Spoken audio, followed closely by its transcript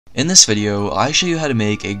In this video, I show you how to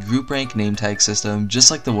make a group rank name tag system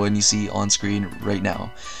just like the one you see on screen right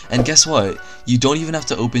now. And guess what? You don't even have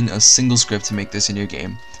to open a single script to make this in your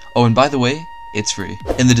game. Oh, and by the way, it's free.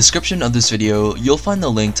 In the description of this video, you'll find the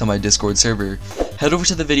link to my Discord server. Head over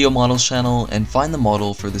to the video models channel and find the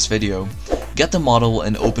model for this video. Get the model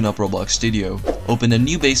and open up Roblox Studio. Open a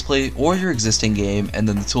new base plate or your existing game and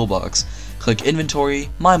then the toolbox. Click Inventory,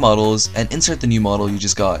 My Models, and insert the new model you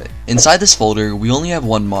just got. Inside this folder, we only have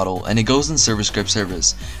one model and it goes in Server Script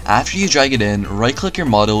Service. After you drag it in, right click your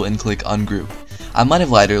model and click Ungroup. I might have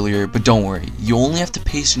lied earlier, but don't worry, you only have to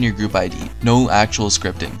paste in your group ID, no actual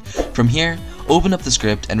scripting. From here, open up the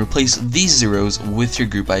script and replace these zeros with your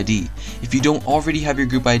group ID. If you don't already have your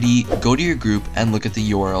group ID, go to your group and look at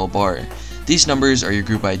the URL bar. These numbers are your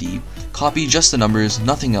group ID. Copy just the numbers,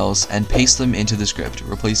 nothing else, and paste them into the script,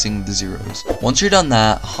 replacing the zeros. Once you're done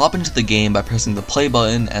that, hop into the game by pressing the play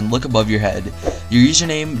button and look above your head. Your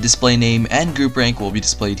username, display name, and group rank will be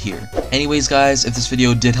displayed here. Anyways guys, if this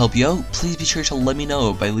video did help you out, please be sure to let me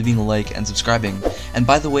know by leaving a like and subscribing. And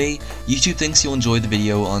by the way, YouTube thinks you'll enjoy the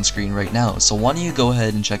video on screen right now, so why don't you go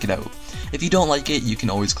ahead and check it out. If you don't like it, you can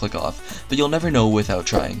always click off, but you'll never know without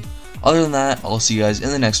trying. Other than that, I'll see you guys in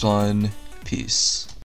the next one. Peace.